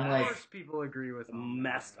 And I'm of course people agree with him.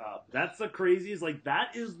 Messed up. That's the craziest.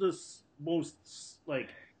 That is the most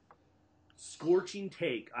scorching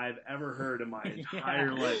take I've ever heard in my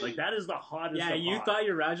entire life. That is the hottest. Yeah, you thought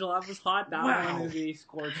your Radulov was hot. That one is a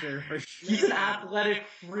scorcher for sure. He's an athletic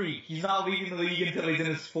freak. He's not leaving the league until he's in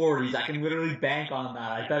his 40s. I can literally bank on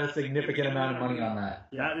that. I bet a significant amount of money on that.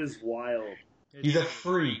 That is wild. He's a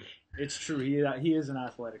freak. It's true. He is an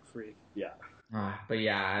athletic freak. Yeah. But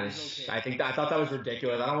yeah, I thought that was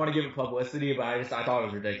ridiculous. I don't want to give it publicity, but I thought it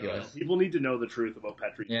was ridiculous. People need to know the truth about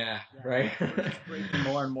Petri. Yeah, right. We're just breaking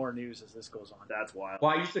more and more news as this goes on. That's wild.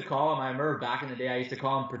 Well, I used to call him. I remember back in the day, I used to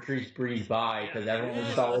call him Patrice Breeze by because everyone was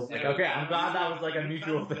just always like, "Okay, I'm glad that was like a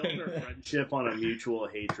mutual thing." Built our friendship on a mutual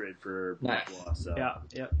hatred for bourgeois. So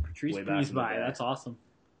Yeah. Patrice Breeze by. That's awesome.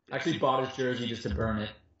 I actually bought his jersey just to burn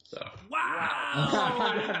it. So.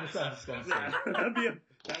 Wow.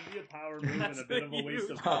 That'd be a power move and a bit of a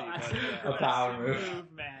waste of money. A power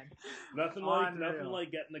move, man. Nothing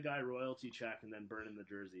like getting the guy royalty check and then burning the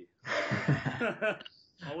jersey.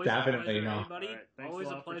 Always Definitely a pleasure, no. Buddy. Right, always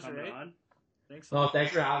a pleasure, eh? on. Thanks. Well,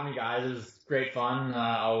 thanks for having me, guys. It was great fun.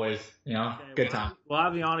 Always, good time. We'll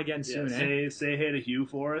have you on again soon. Say hey to Hugh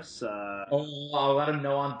for us. I'll let him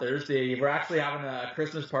know on Thursday. We're actually having a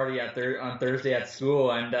Christmas party on Thursday at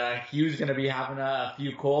school, and Hugh's going to be having a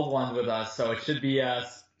few cold ones with us, so it should be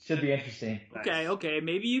interesting. Okay.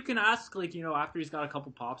 Maybe you can ask, after he's got a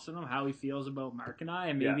couple pops in him, how he feels about Mark and I,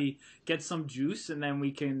 and maybe get some juice, and then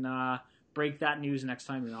we can break that news next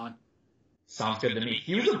time you're on. Sounds good to me.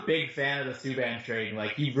 He was a big fan of the Subban trade.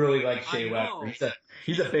 Like, he really likes Shea Weber.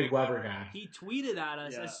 He's a big Weber guy. He tweeted at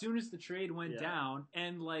us as soon as the trade went down,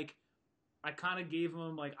 and I kind of gave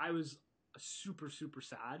him I was super, super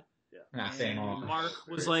sad. Yeah. Same old. Mark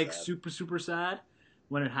was super, super sad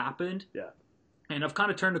when it happened. Yeah. And I've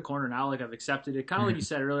kind of turned a corner now. I've accepted it. Kind of like you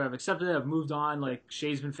said earlier, I've accepted it. I've moved on.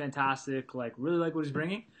 Shea's been fantastic. Really like what he's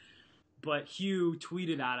bringing. But Hugh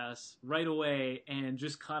tweeted at us right away and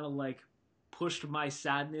just kind of pushed my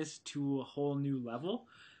sadness to a whole new level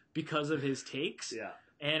because of his takes. Yeah.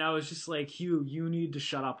 And I was just like, Hugh, you need to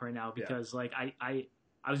shut up right now because I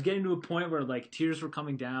was getting to a point where tears were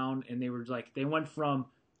coming down and they were they went from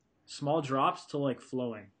small drops to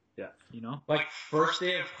flowing. Yeah. First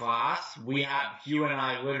day of class, Hugh and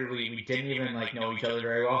I we didn't even know each other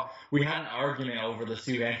very well. We had an argument over the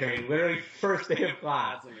Subban trade, literally first day of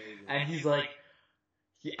class. That's amazing. And he's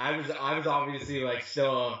I was obviously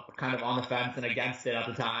still kind of on the fence and against it at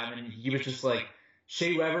the time, and he was just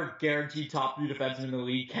Shea Weber guaranteed top 3 defenseman in the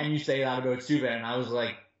league. Can you say that about Subban? And I was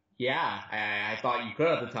yeah, I thought you could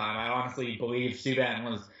at the time. I honestly believed Subban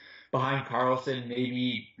was behind Carlson.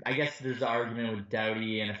 Maybe, I guess there's an argument with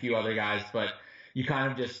Doughty and a few other guys, but you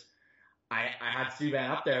kind of just, I had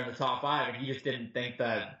Subban up there in the top 5, and he just didn't think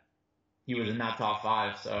that he was in that top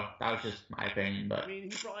 5, so that was just my opinion. But he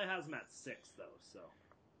probably has him at 6 though, so.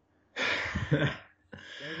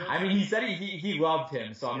 He said he loved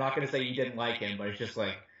him, so I'm not going to say he didn't like him, but it's just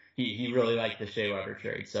he really liked the Shea Weber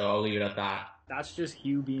trade, so I'll leave it at that. That's just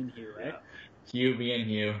Hugh being Hugh, right? Yeah. Hugh being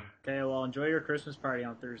Hugh. Okay, well, enjoy your Christmas party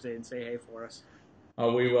on Thursday and say hey for us.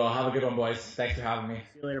 Oh, we will. Have a good one, boys. Thanks for having me.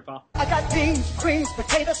 See you later, pal. I got beans, greens,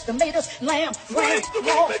 potatoes, tomatoes, lamb, ram,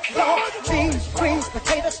 raw, dog, beans, greens,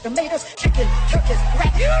 potatoes, tomatoes, chicken, turkey,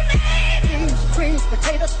 rat, you name it. Beans, greens,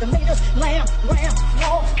 potatoes, tomatoes, lamb, ram,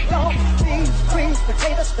 raw, dog, beans, greens,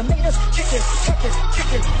 potatoes, tomatoes, chicken, turkey,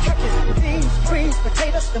 beans, greens,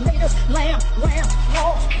 potatoes, tomatoes, lamb, ram,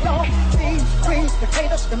 raw, dog, beans, greens,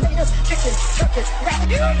 potatoes, tomatoes, chicken, turkey, rat,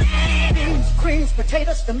 you name it. Beans, greens,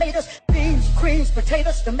 potatoes, tomatoes, beans, greens,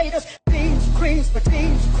 potatoes, tomatoes, beans, greens,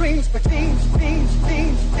 beans, greens, beans, beans,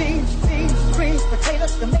 beans, beans, beans, greens,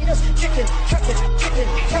 potatoes, tomatoes, chicken, turkey,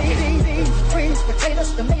 beans, greens,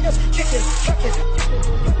 potatoes, tomatoes, chicken, turkey.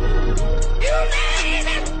 You name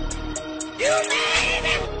it! You name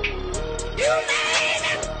it! You name it!